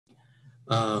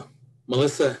uh,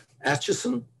 Melissa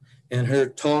Atchison, and her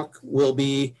talk will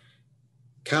be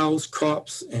Cows,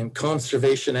 Crops, and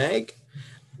Conservation Ag.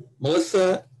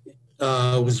 Melissa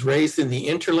was raised in the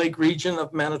Interlake region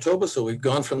of Manitoba, so we've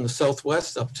gone from the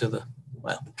southwest up to the,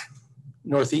 well,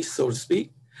 northeast, so to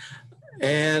speak,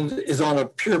 and is on a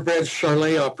purebred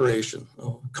Charlet operation,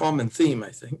 a common theme, I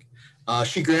think.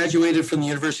 She graduated from the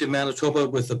University of Manitoba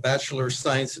with a Bachelor of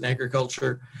Science in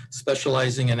Agriculture,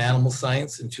 specializing in animal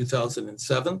science in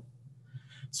 2007.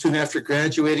 Soon after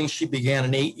graduating, she began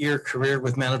an 8-year career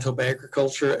with Manitoba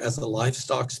Agriculture as a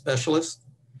livestock specialist.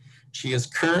 She is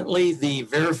currently the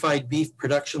Verified Beef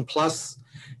Production Plus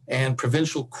and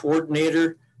provincial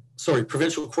coordinator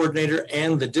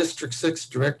and the District 6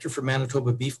 Director for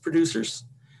Manitoba Beef Producers.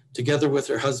 Together with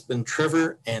her husband,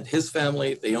 Trevor, and his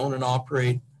family, they own and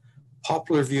operate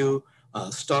Poplar View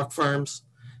stock farms,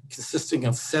 consisting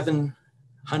of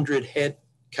 700 head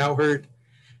cow herd,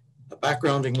 a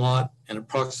backgrounding lot, and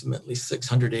approximately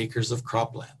 600 acres of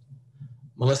cropland.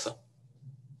 Melissa.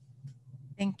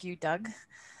 Thank you, Doug.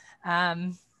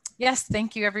 Yes,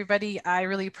 thank you, everybody. I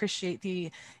really appreciate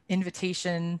the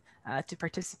invitation to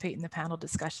participate in the panel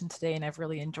discussion today, and I've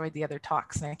really enjoyed the other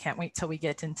talks, and I can't wait till we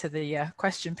get into the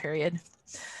question period.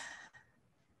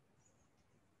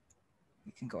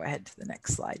 We can go ahead to the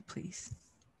next slide, please.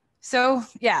 So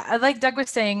yeah, like Doug was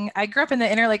saying, I grew up in the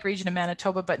Interlake region of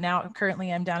Manitoba, but now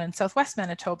currently I'm down in southwest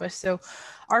Manitoba. So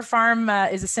our farm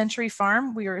is a century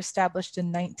farm. We were established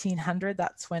in 1900.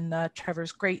 That's when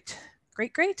Trevor's great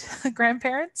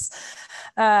grandparents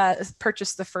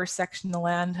purchased the first section of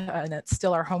land, and it's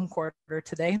still our home quarter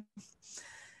today.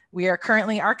 We are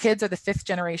currently, our kids are the 5th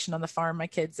generation on the farm, my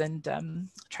kids and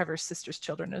Trevor's sister's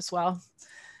children as well.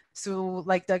 So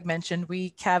like Doug mentioned, we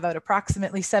calve out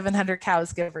approximately 700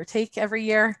 cows, give or take, every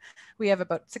year. We have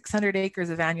about 600 acres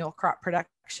of annual crop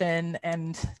production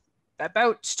and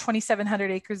about 2,700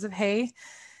 acres of hay,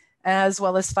 as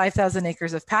well as 5,000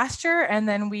 acres of pasture. And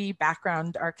then we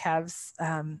background our calves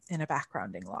in a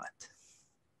backgrounding lot.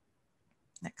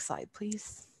 Next slide,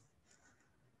 please.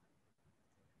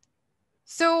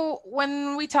 So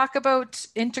when we talk about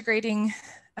integrating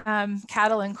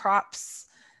cattle and crops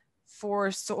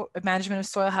for management of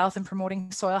soil health and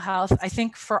promoting soil health, I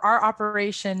think for our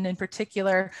operation in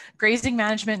particular, grazing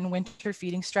management and winter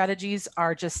feeding strategies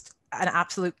are just an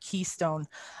absolute keystone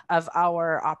of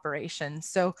our operation.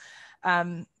 So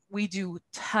we do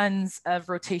tons of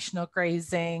rotational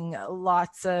grazing,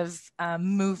 lots of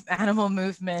animal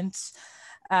movement.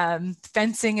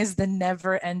 Fencing is the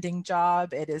never-ending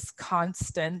job. It is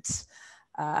constant.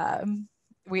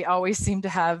 We always seem to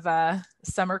have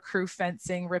summer crew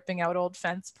fencing, ripping out old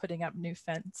fence, putting up new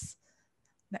fence.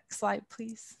 Next slide,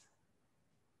 please.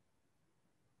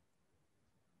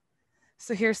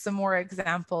 So here's some more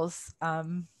examples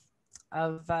of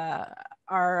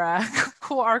our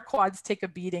quads take a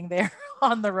beating there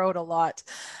on the road a lot,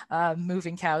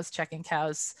 moving cows, checking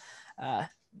cows,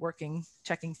 working,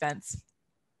 checking fence.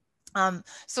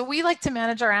 So we like to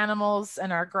manage our animals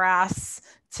and our grass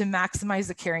to maximize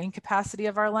the carrying capacity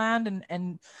of our land,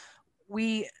 and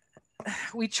we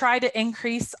try to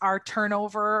increase our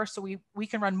turnover so we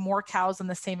can run more cows on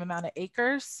the same amount of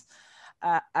acres,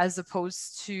 as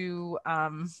opposed to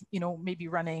maybe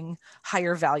running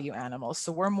higher value animals.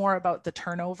 So we're more about the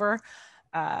turnover.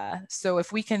 So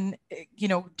if we can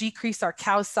decrease our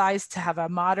cow size to have a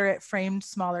moderate framed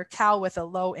smaller cow with a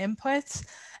low input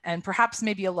and perhaps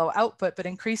maybe a low output, but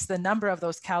increase the number of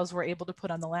those cows we're able to put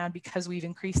on the land because we've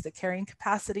increased the carrying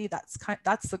capacity,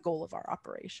 that's the goal of our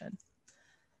operation.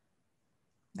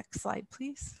 Next slide,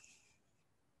 please.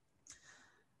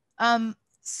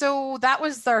 So that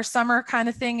was our summer kind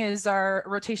of thing, is our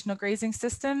rotational grazing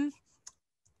system.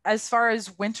 As far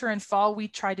as winter and fall, we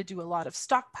try to do a lot of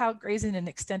stockpile grazing and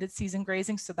extended season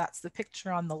grazing. So that's the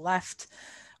picture on the left.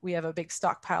 We have a big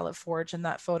stockpile of forage in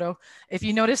that photo. If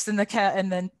you notice in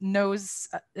the nose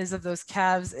of those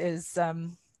calves is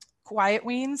quiet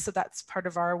weans. So that's part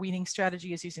of our weaning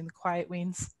strategy, is using the quiet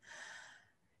weans.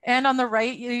 And on the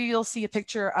right, you'll see a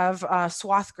picture of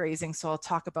swath grazing. So I'll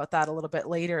talk about that a little bit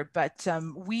later. But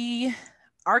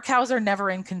our cows are never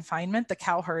in confinement. The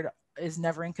cow herd is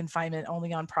never in confinement,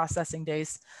 only on processing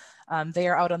days. They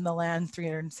are out on the land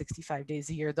 365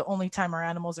 days a year. The only time our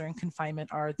animals are in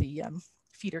confinement are the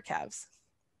feeder calves.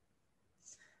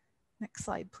 Next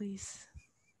slide, please.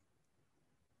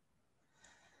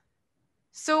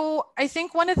 So I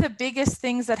think one of the biggest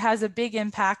things that has a big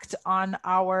impact on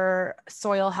our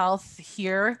soil health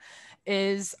here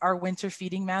is our winter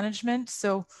feeding management.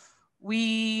 So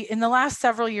in the last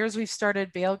several years, we've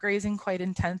started bale grazing quite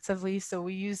intensively. So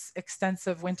we use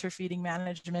extensive winter feeding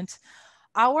management.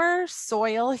 Our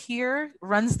soil here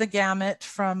runs the gamut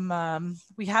from,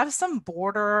 we have some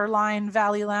borderline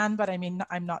valley land, but I mean,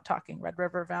 I'm not talking Red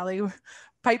River Valley,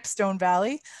 Pipestone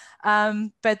Valley.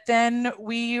 But then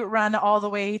we run all the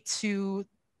way to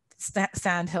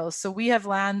sand hills. So we have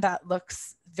land that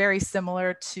looks very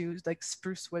similar to like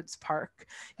Spruce Woods Park.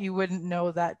 You wouldn't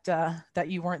know that that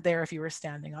you weren't there if you were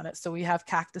standing on it. So we have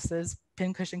cactuses,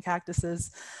 pincushion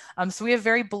cactuses. So we have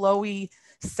very blowy,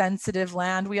 sensitive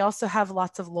land. We also have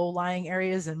lots of low-lying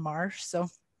areas and marsh. So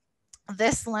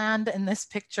this land in this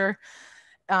picture,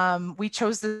 we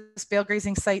chose this bale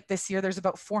grazing site this year. There's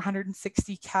about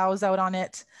 460 cows out on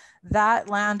it. That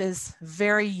land is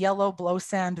very yellow blow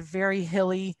sand, very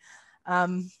hilly.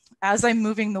 As I'm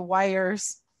moving the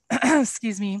wires,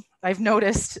 excuse me, I've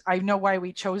noticed, I know why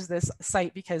we chose this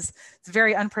site because it's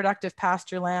very unproductive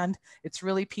pasture land. It's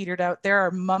really petered out. There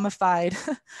are mummified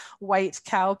white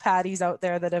cow patties out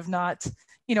there that have not,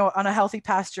 you know, on a healthy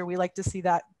pasture, we like to see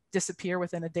that disappear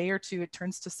within a day or two. It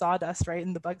turns to sawdust, right?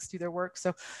 And the bugs do their work.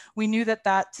 So we knew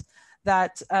that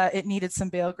it needed some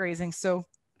bale grazing. So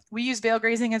we use bale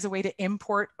grazing as a way to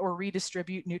import or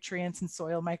redistribute nutrients and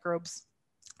soil microbes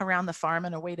around the farm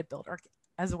and a way to build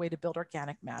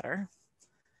organic matter.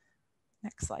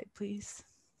 Next slide, please.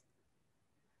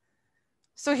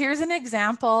 So here's an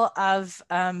example of,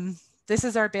 this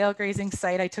is our bale grazing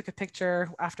site. I took a picture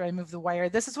after I moved the wire.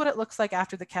 This is what it looks like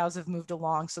after the cows have moved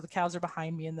along. So the cows are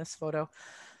behind me in this photo.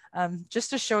 Just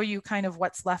to show you kind of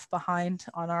what's left behind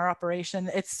on our operation.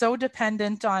 It's so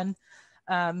dependent on,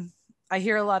 I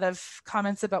hear a lot of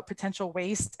comments about potential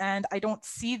waste, and I don't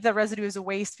see the residue as a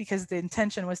waste because the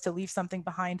intention was to leave something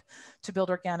behind to build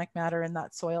organic matter in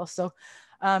that soil. So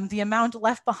the amount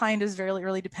left behind is very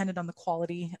really dependent on the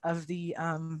quality of the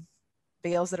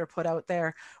bales that are put out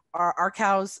there. Our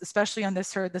cows, especially on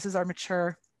this herd, this is our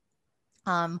mature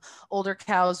older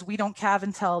cows. We don't calve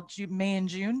until May and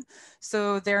June.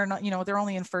 So they're not, you know, they're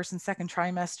only in first and second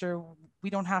trimester. We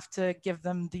don't have to give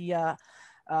them the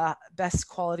best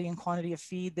quality and quantity of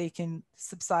feed. They can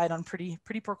subside on pretty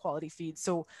poor quality feed.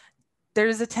 So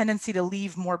there's a tendency to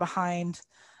leave more behind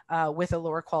with a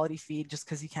lower quality feed just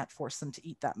because you can't force them to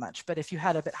eat that much. But if you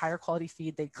had a bit higher quality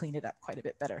feed, they'd clean it up quite a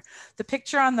bit better. The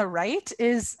picture on the right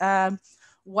is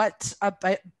what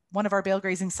one of our bale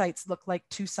grazing sites looked like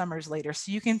 2 summers later.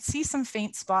 So you can see some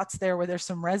faint spots there where there's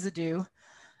some residue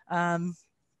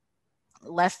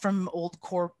left from old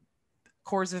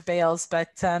cores of bales,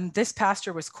 but this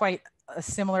pasture was quite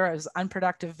similar. It was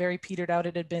unproductive, very petered out.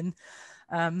 It had been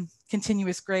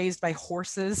continuous grazed by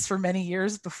horses for many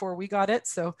years before we got it.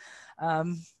 So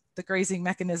the grazing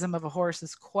mechanism of a horse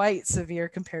is quite severe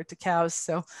compared to cows.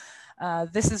 So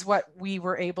this is what we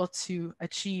were able to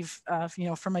achieve, you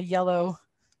know, from a yellow,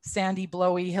 sandy,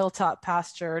 blowy hilltop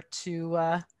pasture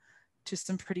to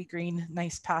some pretty green,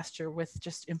 nice pasture with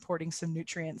just importing some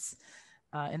nutrients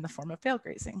in the form of bale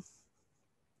grazing.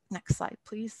 Next slide,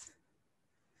 please.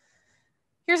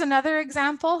 Here's another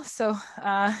example. So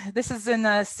this is in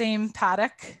the same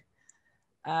paddock,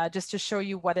 just to show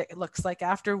you what it looks like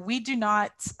after. We do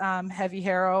not heavy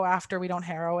harrow after. We don't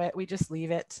harrow it. We just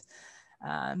leave it.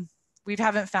 We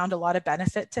haven't found a lot of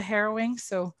benefit to harrowing,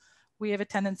 so we have a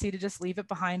tendency to just leave it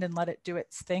behind and let it do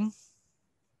its thing.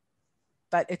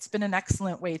 But it's been an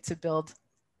excellent way to build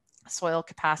soil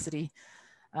capacity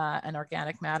and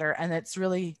organic matter, and it's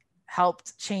really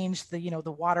helped change the, you know, the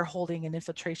water holding and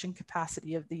infiltration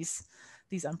capacity of these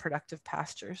unproductive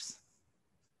pastures.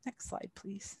 Next slide,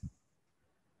 please.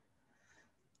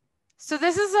 So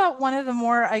this is one of the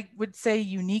more, I would say,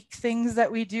 unique things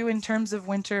that we do in terms of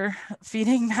winter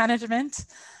feeding management.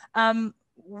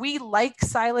 We like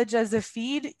silage as a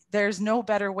feed. There's no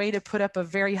better way to put up a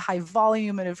very high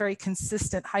volume and a very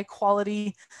consistent, high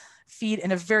quality feed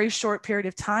in a very short period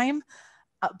of time.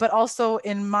 But also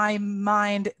in my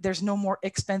mind, there's no more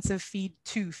expensive feed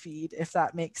to feed, if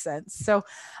that makes sense. So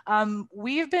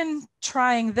we've been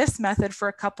trying this method for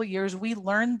a couple of years. We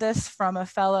learned this from a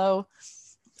fellow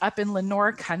up in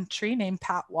Lenore country named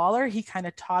Pat Waller. He kind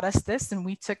of taught us this, and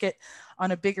we took it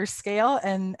on a bigger scale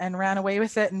and ran away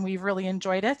with it, and we've really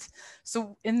enjoyed it.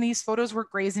 So in these photos, we're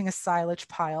grazing a silage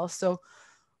pile. So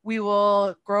we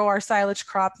will grow our silage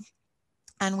crop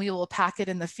and we will pack it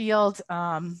in the field.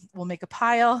 We'll make a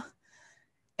pile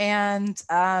and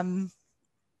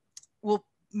we'll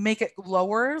make it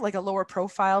lower, like a lower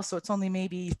profile. So it's only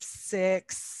maybe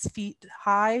 6 feet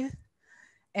high.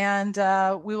 And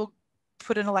we will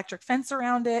put an electric fence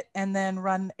around it and then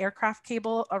run aircraft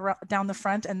cable down the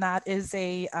front. And that is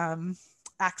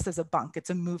acts as a bunk.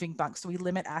 It's a moving bunk. So we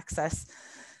limit access.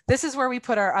 This is where we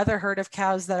put our other herd of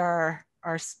cows that are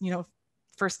you know,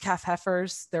 first calf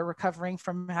heifers. They're recovering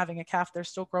from having a calf. They're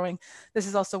still growing. This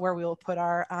is also where we will put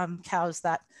our cows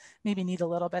that maybe need a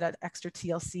little bit of extra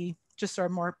TLC, just our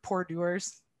more poor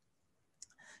doers.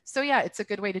 So yeah, it's a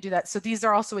good way to do that. So these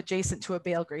are also adjacent to a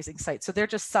bale grazing site. So they're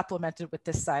just supplemented with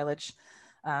this silage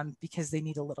because they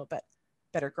need a little bit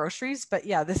better groceries. But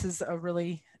yeah, this is a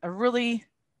really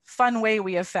fun way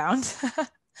we have found,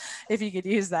 if you could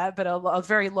use that, but a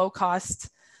very low cost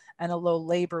and a low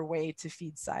labor way to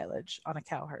feed silage on a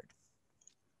cow herd.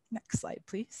 Next slide,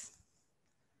 please.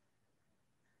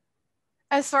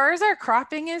 As far as our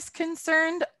cropping is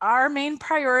concerned, our main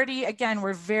priority, again,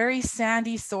 we're very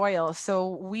sandy soil.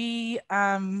 So we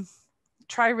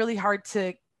try really hard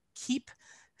to keep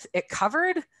it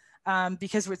covered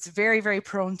because it's very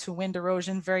prone to wind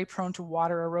erosion, very prone to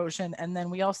water erosion. And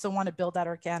then we also want to build that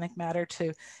organic matter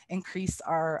to increase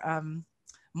our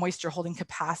moisture holding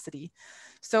capacity.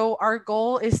 So our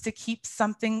goal is to keep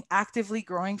something actively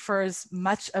growing for as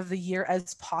much of the year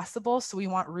as possible. So we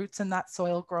want roots in that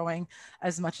soil growing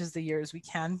as much as the year as we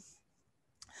can.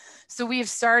 So we have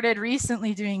started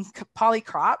recently doing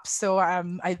polycrops. So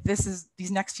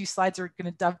these next few slides are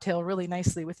going to dovetail really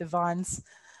nicely with Yvonne's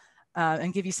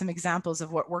and give you some examples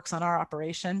of what works on our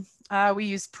operation. We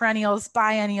use perennials,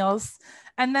 biennials,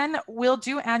 and then we'll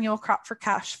do annual crop for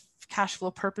cash flow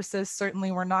purposes.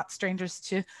 Certainly we're not strangers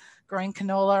to growing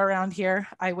canola around here.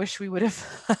 I wish we would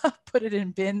have put it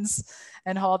in bins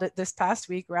and hauled it this past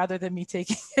week rather than me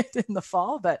taking it in the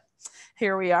fall, but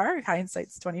here we are,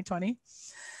 hindsight's 2020.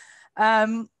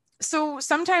 So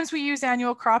sometimes we use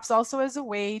annual crops also as a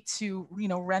way to,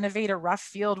 renovate a rough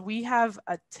field. We have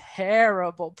a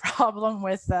terrible problem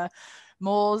with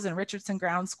moles and Richardson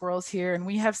ground squirrels here. And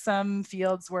we have some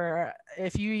fields where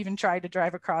if you even tried to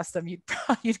drive across them,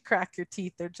 you'd crack your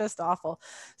teeth. They're just awful.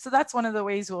 So that's one of the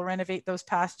ways we'll renovate those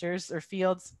pastures or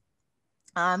fields.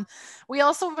 We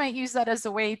also might use that as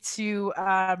a way to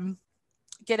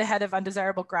get ahead of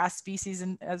undesirable grass species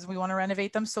and as we want to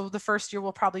renovate them. So the first year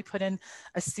we'll probably put in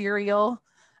a cereal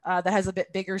that has a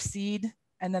bit bigger seed.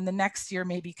 And then the next year,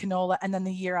 maybe canola. And then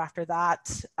the year after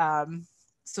that,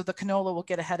 so the canola will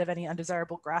get ahead of any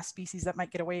undesirable grass species that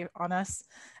might get away on us.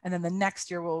 And then the next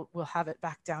year we'll have it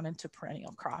back down into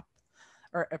perennial crop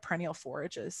or perennial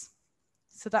forages.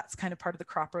 So that's kind of part of the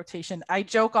crop rotation. I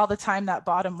joke all the time that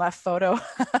bottom left photo,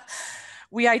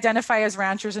 we identify as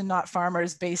ranchers and not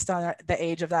farmers based on the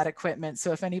age of that equipment.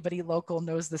 So if anybody local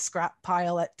knows the scrap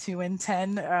pile at 2 and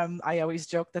 10, I always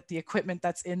joke that the equipment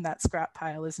that's in that scrap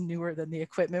pile is newer than the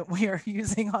equipment we are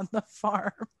using on the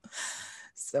farm.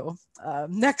 So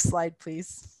next slide,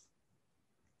 please.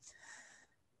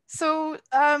 So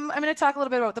I'm going to talk a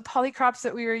little bit about the polycrops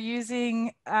that we were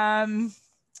using.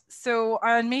 So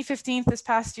on May 15th this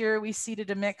past year, we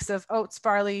seeded a mix of oats,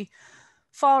 barley,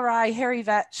 fall rye, hairy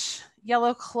vetch,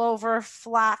 yellow clover,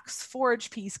 flax,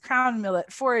 forage peas, crown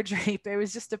millet, forage rape. It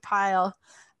was just a pile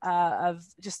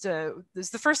this is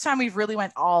the first time we've really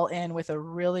went all in with a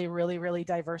really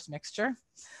diverse mixture.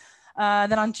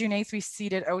 Then on June 8th, we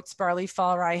seeded oats, barley,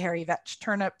 fall rye, hairy vetch,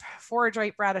 turnip, forage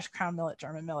rape, radish, crown millet,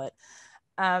 German millet.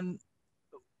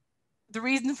 The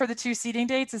reason for the 2 seeding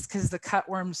dates is because the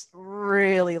cutworms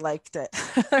really liked it.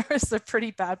 There was a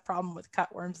pretty bad problem with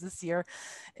cutworms this year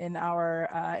in our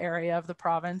area of the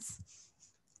province.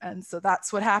 And so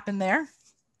that's what happened there.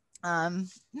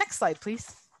 Next slide,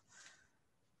 please.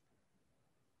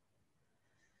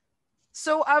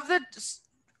 So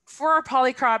for our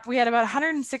polycrop, we had about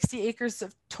 160 acres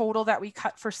of total that we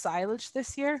cut for silage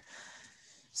this year.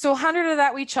 So 100 of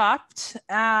that we chopped,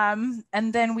 and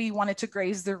then we wanted to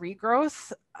graze the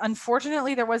regrowth.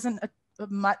 Unfortunately, there wasn't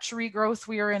much regrowth.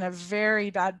 We were in a very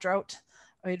bad drought.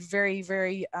 We had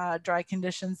very dry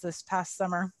conditions this past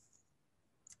summer.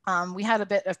 We had a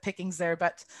bit of pickings there,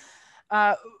 but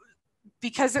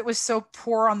because it was so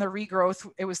poor on the regrowth,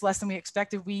 it was less than we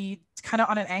expected. We kind of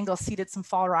on an angle seeded some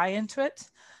fall rye into it,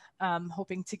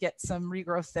 hoping to get some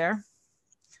regrowth there.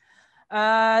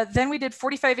 Then we did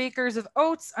 45 acres of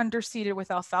oats underseeded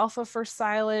with alfalfa for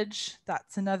silage.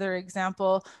 That's another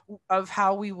example of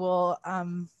how we will,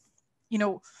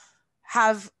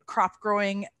 have crop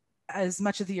growing as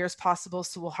much of the year as possible.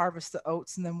 So we'll harvest the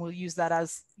oats and then we'll use that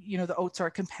as, the oats are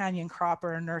a companion crop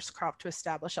or a nurse crop to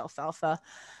establish alfalfa.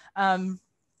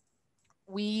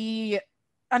 We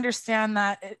understand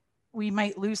that we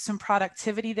might lose some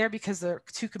productivity there because they're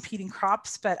 2 competing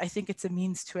crops, but I think it's a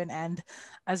means to an end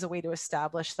as a way to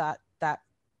establish that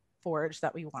forage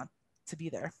that we want to be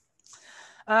there.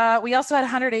 We also had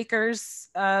 100 acres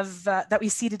of that we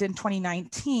seeded in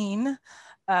 2019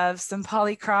 of some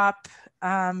polycrop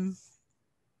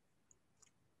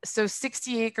So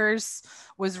 60 acres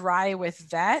was rye with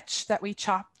vetch that we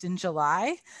chopped in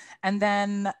July. And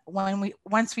then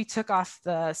once we took off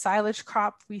the silage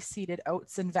crop, we seeded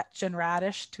oats and vetch and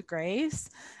radish to graze.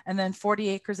 And then 40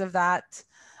 acres of that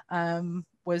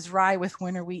was rye with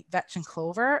winter wheat, vetch and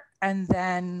clover. And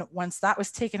then once that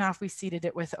was taken off, we seeded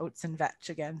it with oats and vetch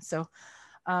again. So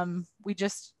we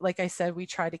just, like I said, we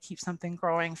try to keep something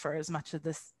growing for as much of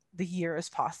the year as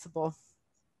possible.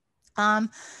 And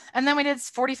then we did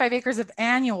 45 acres of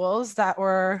annuals that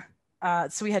were,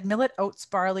 so we had millet, oats,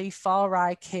 barley, fall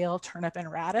rye, kale, turnip,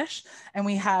 and radish. And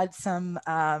we had some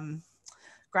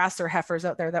grasser heifers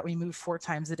out there that we moved 4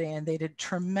 times a day, and they did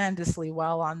tremendously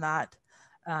well on that.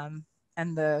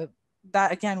 And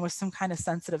that again was some kind of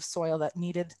sensitive soil that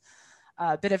needed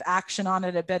a bit of action on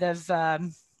it, a bit of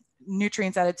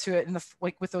nutrients added to it. And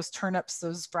like with those turnips,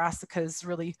 those brassicas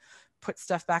really put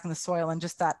stuff back in the soil, and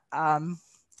just that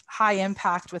high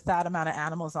impact with that amount of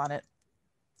animals on it.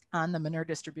 And the manure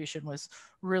distribution was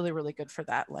really, really good for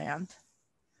that land.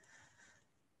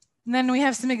 And then we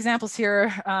have some examples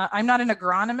here. I'm not an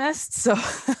agronomist, so,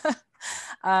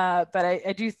 but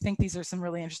I do think these are some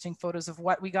really interesting photos of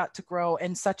what we got to grow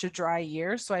in such a dry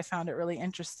year. So I found it really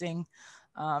interesting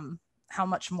how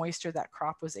much moisture that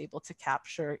crop was able to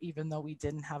capture, even though we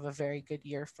didn't have a very good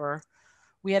year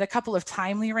we had a couple of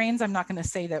timely rains. I'm not going to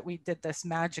say that we did this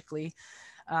magically,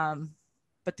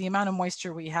 but the amount of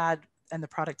moisture we had and the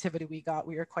productivity we got,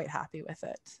 we were quite happy with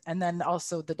it. And then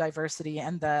also the diversity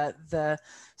and the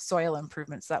soil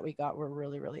improvements that we got were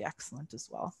really, really excellent as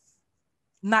well.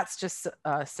 And that's just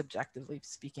subjectively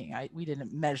speaking. We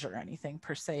didn't measure anything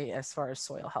per se as far as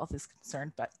soil health is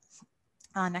concerned, but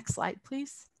next slide,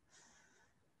 please.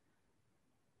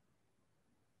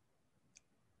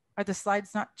 Are the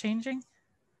slides not changing?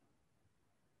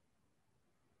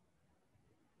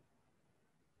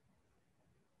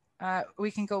 We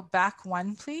can go back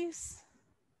 1, please.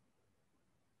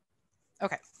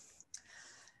 Okay.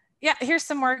 Yeah, here's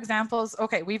some more examples.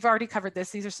 Okay, we've already covered this.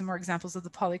 These are some more examples of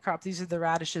the polycrop. These are the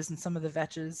radishes and some of the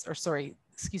vetches, or sorry,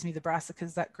 excuse me, the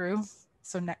brassicas that grew.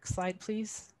 So next slide,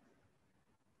 please.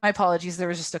 My apologies, there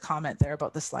was just a comment there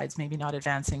about the slides maybe not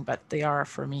advancing, but they are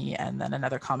for me, and then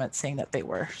another comment saying that they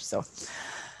were. So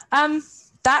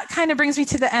that kind of brings me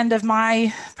to the end of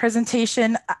my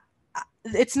presentation.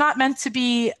 It's not meant to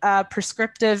be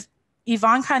prescriptive.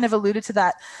 Yvonne kind of alluded to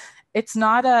that. It's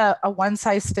not a one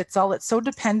size fits all. It's so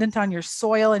dependent on your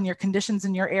soil and your conditions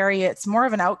in your area. It's more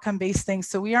of an outcome-based thing.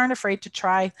 So we aren't afraid to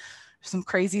try some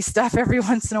crazy stuff every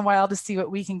once in a while to see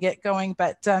what we can get going.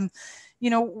 But, you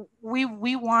know,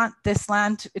 we want this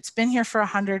land. It's been here for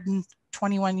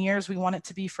 121 years. We want it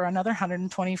to be for another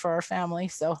 120 for our family.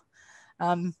 So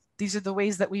these are the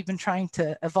ways that we've been trying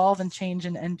to evolve and change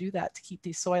and do that to keep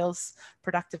these soils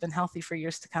productive and healthy for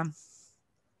years to come.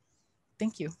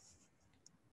 Thank you.